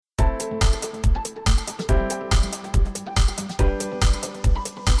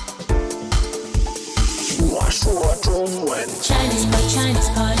Chinese pot, Chinese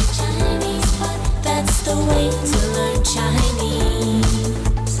pot, Chinese pot. That's the way to learn Chinese.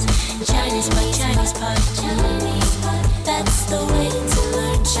 Chinese pot, Chinese pot, Chinese pot. That's the way to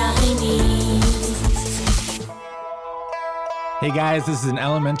learn Chinese. Hey guys, this is an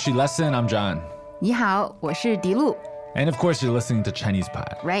elementary lesson. I'm John. 你好，我是迪露。 And of course, you're listening to Chinese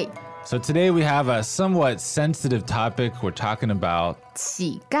Pod. Right. So today we have a somewhat sensitive topic. We're talking about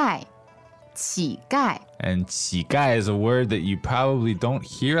乞丐，乞丐。 and 乞丐 is a word that you probably don't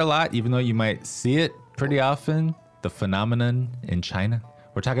hear a lot, even though you might see it pretty often. The phenomenon in China.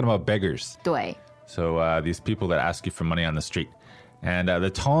 We're talking about beggars. 对， So these people that ask you for money on the street. And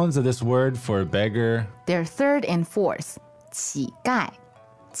the tones of this word for beggar. they're third and fourth. 乞丐，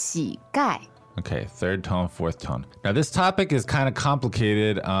乞丐。 Okay, third tone, fourth tone. Now, this topic is kind of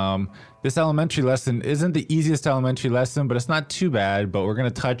complicated. This elementary lesson isn't the easiest elementary lesson, but it's not too bad. But we're going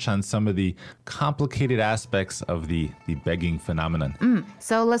to touch on some of the complicated aspects of the begging phenomenon.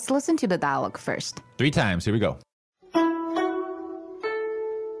 So let's listen to the dialogue first. 3 times. Here we go.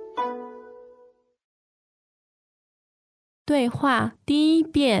 对话第一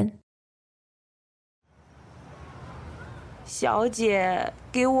遍，小姐，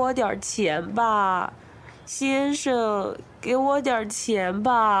给我点钱吧。先生，给我点钱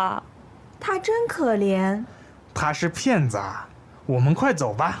吧。他真可怜。他是骗子啊！我们快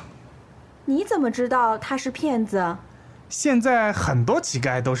走吧。你怎么知道他是骗子？现在很多乞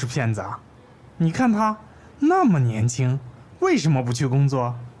丐都是骗子啊！你看他那么年轻，为什么不去工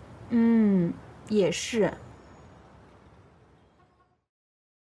作？也是。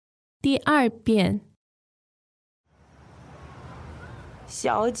第二遍，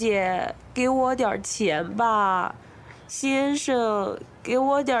小姐，给我点钱吧。先生，给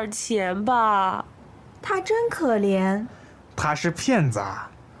我点钱吧。他真可怜。他是骗子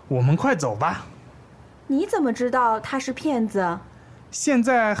啊！我们快走吧。你怎么知道他是骗子？现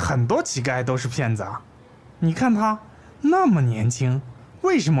在很多乞丐都是骗子啊！你看他那么年轻，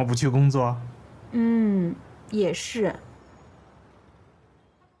为什么不去工作？也是。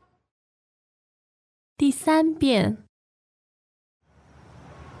第三遍，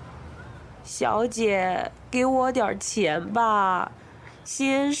小姐，给我点钱吧。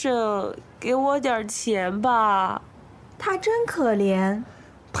先生，给我点钱吧。他真可怜。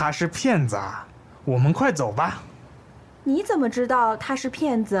他是骗子啊！我们快走吧。你怎么知道他是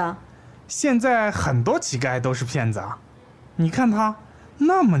骗子？现在很多乞丐都是骗子啊！你看他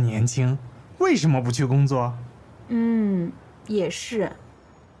那么年轻，为什么不去工作？也是。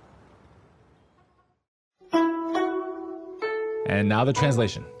And now the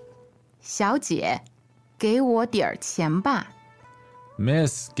translation. 小姐，给我点儿钱吧。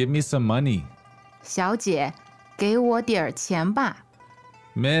 Miss, give me some money. 小姐，给我点儿钱吧。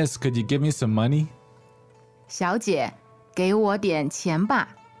 Miss, could you give me some money? 小姐，给我点钱吧。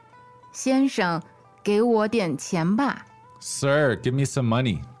先生，给我点钱吧。 Sir, give me some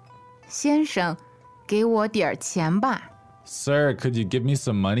money. 先生，给我点儿钱吧。 Sir, could you give me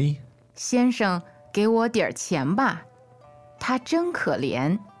some money? 先生，给我点儿钱吧。他真可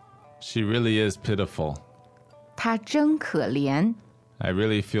怜。 She really is pitiful. 他真可怜。 I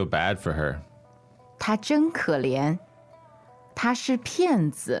really feel bad for her. 他真可怜。他是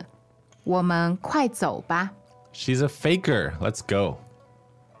骗子。我们快走吧。 She's a faker. Let's go.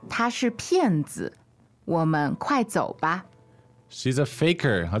 他是骗子。我们快走吧。 She's a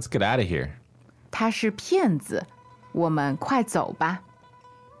faker. Let's get out of here. 他是骗子。我们快走吧。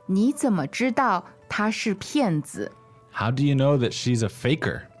你怎么知道他是骗子？ How do you know that she's a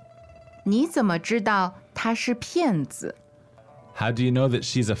faker? 你怎么知道他是骗子？ How do you know that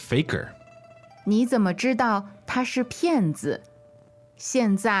she's a faker? 你怎么知道他是骗子？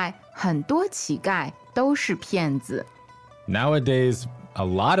现在很多乞丐都是骗子。 Nowadays, a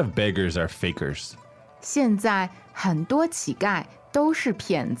lot of beggars are fakers. 现在很多乞丐都是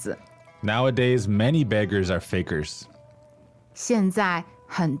骗子。 Nowadays, many beggars are fakers. 现在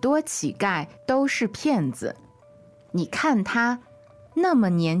很多乞丐都是骗子。你看他那么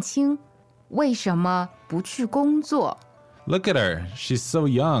年轻，为什么不去工作？ Look at her. She's so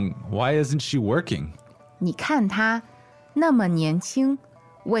young. Why isn't she working? 你看他那么年轻，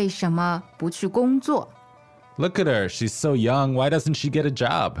为什么不去工作？ Look at her. She's so young. Why doesn't she get a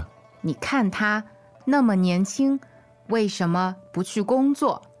job? 你看他那么年轻，为什么不去工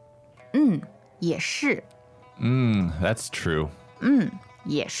作？也是， That's true.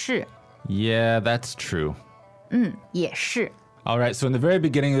 也是， Yeah, that's true. 也是。 All right, so in the very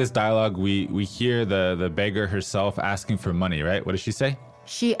beginning of this dialogue, we hear the beggar herself asking for money, right? What does she say?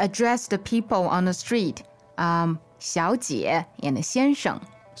 She addressed the people on the street, 小姐 and 先生。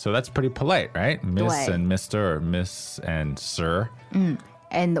So that's pretty polite, right? Miss 对。 and Mr. or Miss and Sir.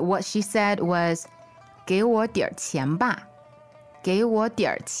 And what she said was, 给我点儿钱吧，给我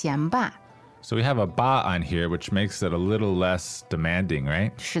点儿钱吧。 So we have a ba on here, which makes it a little less demanding,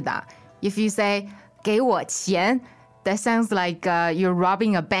 right? 是的 If you say, 给我钱, that sounds like you're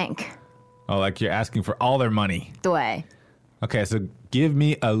robbing a bank. Oh, like you're asking for all their money. 对 Okay, so give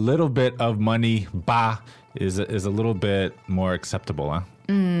me a little bit of money. Ba is a little bit more acceptable, huh?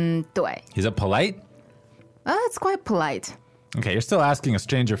 对 Is it polite? It's quite polite. Okay, you're still asking a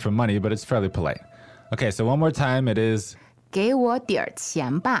stranger for money, but it's fairly polite. Okay, so one more time, it is. 给我点儿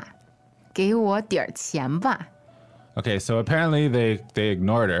钱吧，给我点儿钱吧。 Okay, so apparently they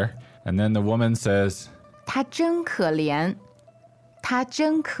ignored her, and then the woman says, 他真可怜，他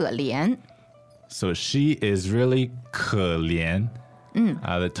真可怜。 so she is really 可怜.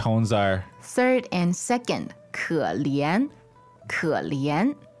 The tones are. Third and second, 可怜，可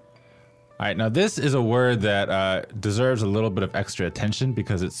怜。 All right, now this is a word that deserves a little bit of extra attention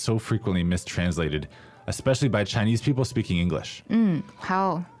because it's so frequently mistranslated, especially by Chinese people speaking English.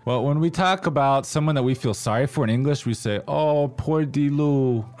 How? Well, when we talk about someone that we feel sorry for in English, we say, oh, poor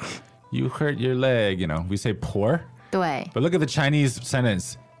Dilu, you hurt your leg, we say poor. 对 But look at the Chinese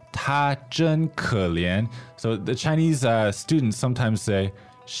sentence, 她真可怜. So the Chinese students sometimes say,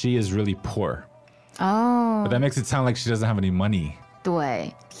 she is really poor. Oh, But that makes it sound like she doesn't have any money.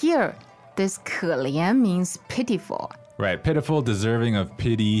 对 Here, this 可怜 means pitiful. Right, pitiful, deserving of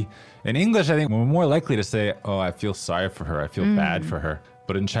pity. In English, I think we're more likely to say, oh, I feel sorry for her, I feel bad for her.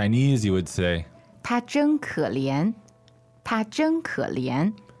 But in Chinese, you would say, 他真可怜，他真可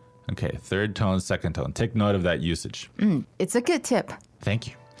怜。 okay, third tone, second tone. Take note of that usage. It's a good tip. Thank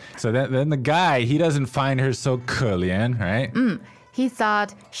you. So then the guy, he doesn't find her so 可怜, right? He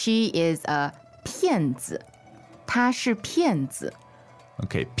thought she is a 骗子，他是骗子。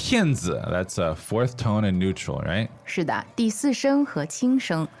 Okay, 骗子, that's a fourth tone and neutral, right? 是的，第四声和轻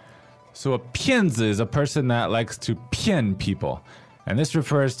声。 So a 骗子 is a person that likes to 骗 people. And this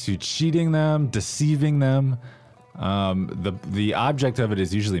refers to cheating them, deceiving them. The object of it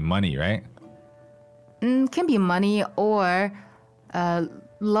is usually money, right? Can be money or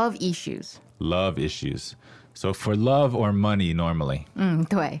love issues. Love issues. So for love or money normally.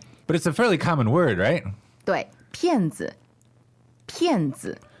 对 But it's a fairly common word, right? 对，骗子，骗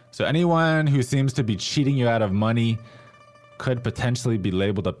子。 So anyone who seems to be cheating you out of money could potentially be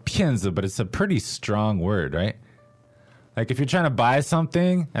labeled a 骗子, but it's a pretty strong word, right? Like if you're trying to buy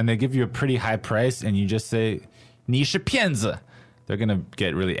something and they give you a pretty high price and you just say, 你是骗子, they're going to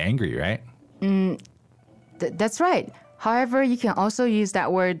get really angry, right? That's right. However, you can also use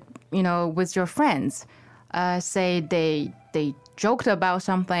that word, with your friends. Say they joked about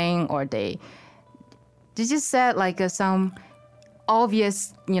something or they just said like some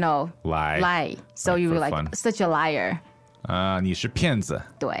obvious, lie. So Like you for were like fun. such a liar. 你是骗子.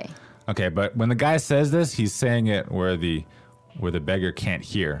 对 Okay, but when the guy says this, he's saying it where the beggar can't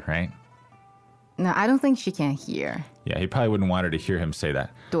hear, right? No, I don't think she can hear. Yeah, he probably wouldn't want her to hear him say that.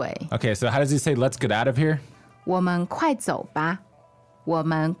 对 Okay, so how does he say, let's get out of here? 我们快走吧，我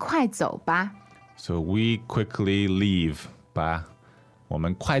们快走吧。 So we quickly leave. 吧，我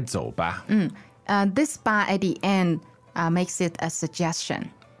们快走吧. This ba at the end makes it a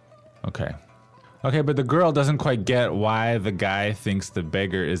suggestion. Okay. Okay, but the girl doesn't quite get why the guy thinks the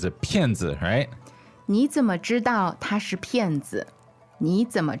beggar is a 骗子, right? 你怎么知道他是骗子？你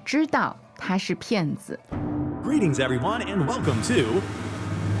怎么知道他是骗子？ Greetings, everyone, and welcome to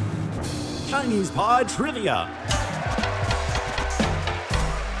Chinese Pod Trivia.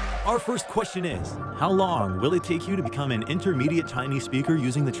 Our first question is, how long will it take you to become an intermediate Chinese speaker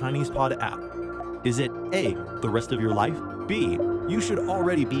using the Chinese Pod app? Is it A, the rest of your life? B, you should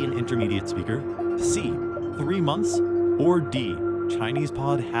already be an intermediate speaker? C, 3 months? Or D, Chinese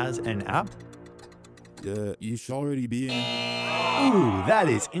Pod has an app? You should already be in. Ooh, that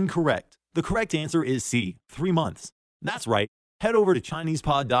is incorrect. The correct answer is C, 3 months. That's right. Head over to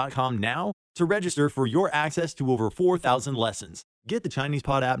ChinesePod.com now to register for your access to over 4,000 lessons. Get the Chinese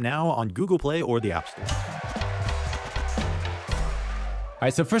Pod app now on Google Play or the App Store. All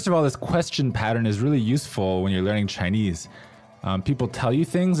right, so first of all, this question pattern is really useful when you're learning Chinese. People tell you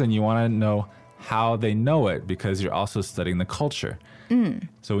things and you want to know how they know it because you're also studying the culture.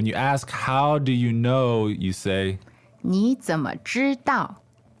 So when you ask, how do you know, you say, 你怎么知道？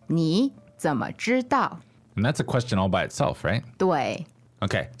你怎么知道？ and that's a question all by itself, right? 对，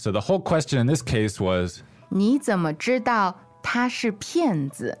 Okay, so the whole question in this case was, 你怎么知道他是骗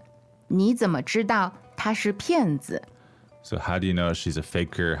子？你怎么知道他是骗子？ so how do you know she's a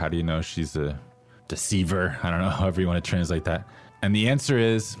faker? How do you know she's a deceiver? I don't know, however you want to translate that. And the answer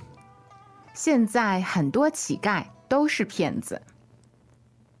is 现在很多乞丐都是骗子。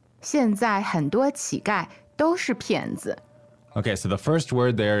现在很多乞丐都是骗子。 okay, so the first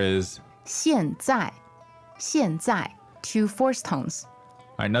word there is 现在 two forced tones.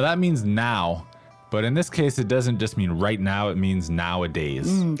 all right, now that means now, but in this case it doesn't just mean right now, it means nowadays.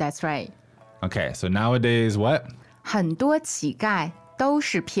 That's right. Okay, so nowadays what? 很多乞丐都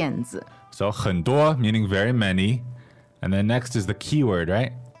是骗子。 So 很多 meaning very many, and then next is the key word,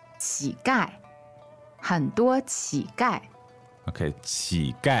 right? 乞丐，很多乞丐。 Okay,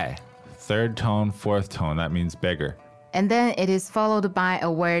 乞丐. Third tone, fourth tone, that means beggar. And then it is followed by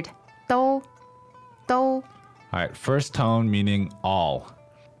a word 都。 All right, first tone meaning all.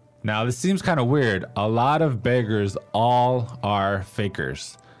 Now this seems kind of weird. A lot of beggars all are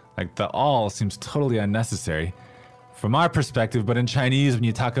fakers. Like the all seems totally unnecessary from our perspective, but in Chinese, when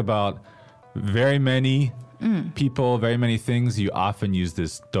you talk about very many people, very many things, you often use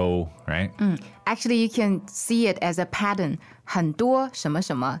this do, right? Actually, you can see it as a pattern. 很多什么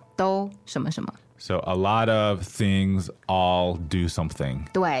什么都什么什么。 So a lot of things all do something.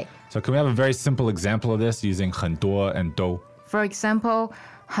 对 So can we have a very simple example of this using 很多 and do? ，For example，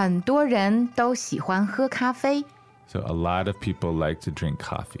很多人都喜欢喝咖啡。 So a lot of people like to drink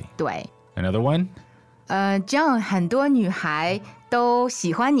coffee. 对， Another one? 这样很多女孩都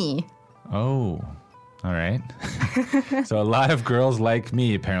喜欢你。 Oh, all right. So a lot of girls like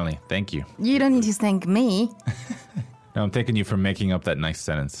me, apparently. Thank you. You don't need to thank me. Now I'm thanking you for making up that nice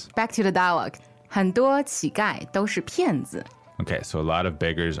sentence. Back to the dialogue. 很多乞丐都是骗子。 Okay, so a lot of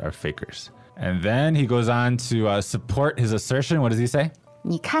beggars are fakers. And then he goes on to support his assertion. What does he say?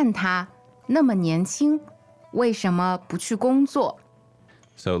 你看他那么年轻，为什么不去工作？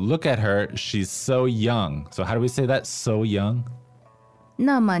 So look at her. She's so young. So how do we say that? So young?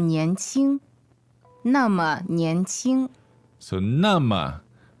 那么年轻，那么年轻。 So 那么,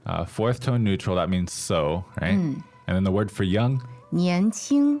 fourth tone neutral. That means so, right? And then the word for young? 年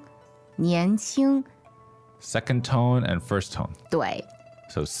轻，年轻。 Second tone and first tone. 对，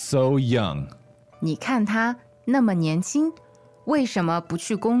 So young. 你看他那么年轻，为什么不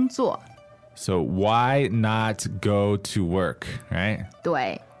去工作？ So why not go to work, right?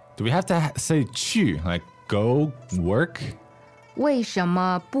 对， Do we have to say 去, like go work? 为什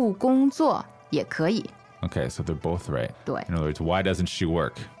么不工作也可以？ Okay, so they're both right. 对 In other words, why doesn't she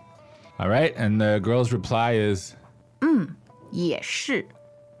work? All right, and the girl's reply is, 也是，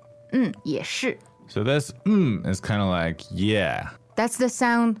也是。 so this is kind of like, yeah, That's the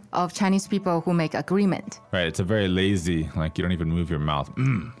sound of Chinese people who make agreement. right? It's a very lazy, like you don't even move your mouth.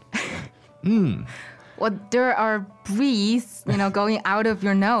 Well, there are breeze, going out of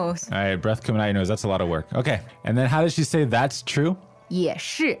your nose. All right, breath coming out your nose. That's a lot of work. Okay, and then how does she say that's true? 也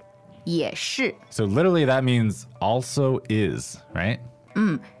是，也是。 So literally that means also is, right?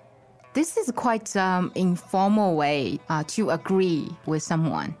 This is quite informal way to agree with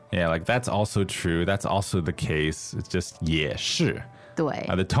someone. Yeah, like that's also true. That's also the case. It's just 也是. 对，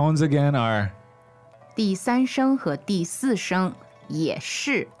 The tones again are, 第三声和第四声也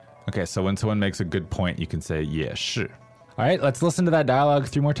是。 okay, so when someone makes a good point, you can say 也是. All right, let's listen to that dialogue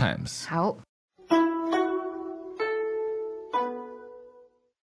 3 more times. 好，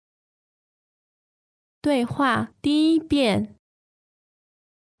对话第一遍，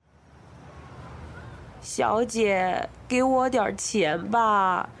小姐，给我点钱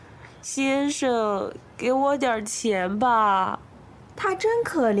吧。先生，给我点钱吧。他真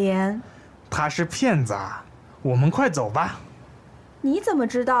可怜。他是骗子啊！我们快走吧。你怎么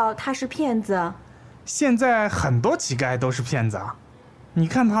知道他是骗子？现在很多乞丐都是骗子啊！你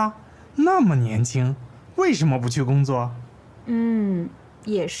看他那么年轻，为什么不去工作？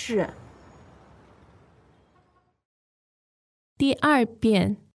也是。第二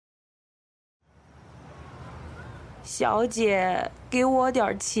遍，小姐，给我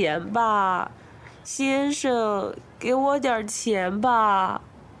点钱吧。先生，给我点钱吧。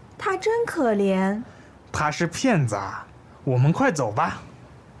他真可怜。他是骗子啊！我们快走吧。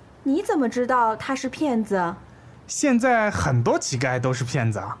你怎么知道他是骗子？现在很多乞丐都是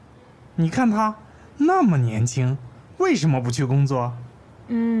骗子啊！你看他那么年轻，为什么不去工作？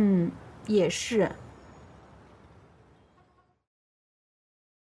也是。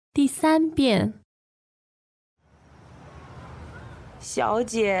第三遍，小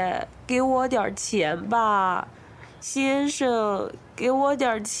姐，给我点钱吧。先生，给我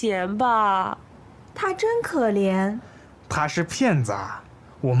点钱吧。他真可怜。他是骗子啊！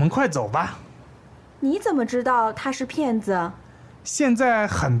我们快走吧。你怎么知道他是骗子？现在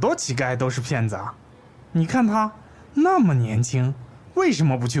很多乞丐都是骗子啊！你看他那么年轻，为什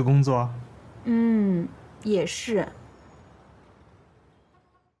么不去工作？也是。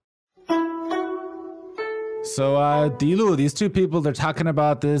So, Dilu, these two people, they're talking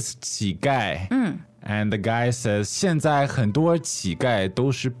about this 乞丐. And the guy says, 现在很多乞丐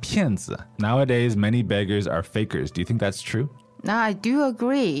都是骗子. Nowadays, many beggars are fakers. Do you think that's true? No, I do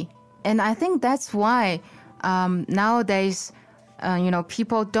agree. And I think that's why nowadays,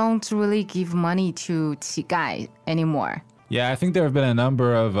 people don't really give money to 乞丐anymore. Yeah, I think there have been a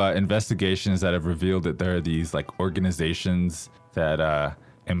number of investigations that have revealed that there are these like organizations that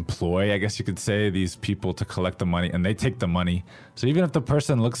employ, I guess you could say, these people to collect the money, and they take the money. So even if the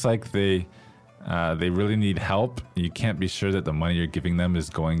person looks like they really need help, you can't be sure that the money you're giving them is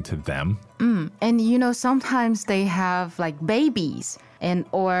going to them. And sometimes they have like babies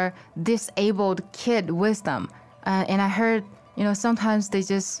or disabled kid with them. And I heard, sometimes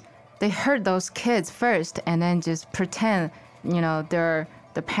they hurt those kids first and then just pretend, they're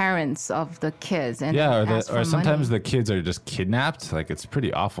the parents of the kids. And or sometimes the kids are just kidnapped. Like, it's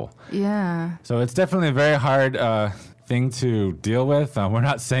pretty awful. Yeah. So it's definitely a very hard thing to deal with. We're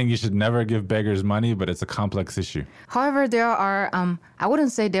not saying you should never give beggars money, but it's a complex issue. However, there are, I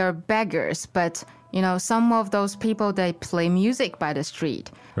wouldn't say they're beggars, but, some of those people, they play music by the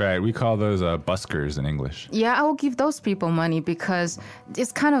street. Right. We call those buskers in English. Yeah, I will give those people money because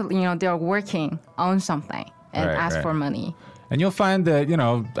it's kind of, they're working on something and ask for money. And you'll find that,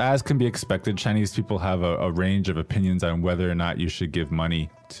 as can be expected, Chinese people have a range of opinions on whether or not you should give money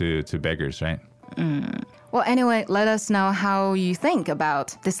to beggars, right? Well, anyway, let us know how you think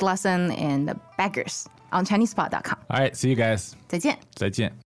about this lesson in the beggars on ChinesePod.com. All right, see you guys. 再见. 再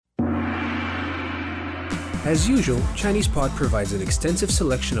见. As usual, ChinesePod provides an extensive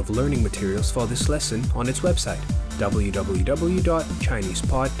selection of learning materials for this lesson on its website,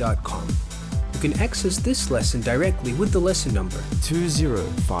 www.chinesepod.com. You can access this lesson directly with the lesson number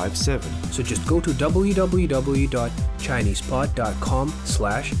 2057. So just go to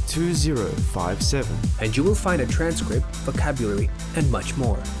www.chinesepod.com/2057 and you will find a transcript, vocabulary, and much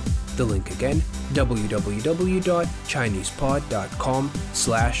more. The link again,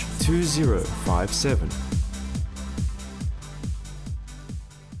 www.chinesepod.com/2057.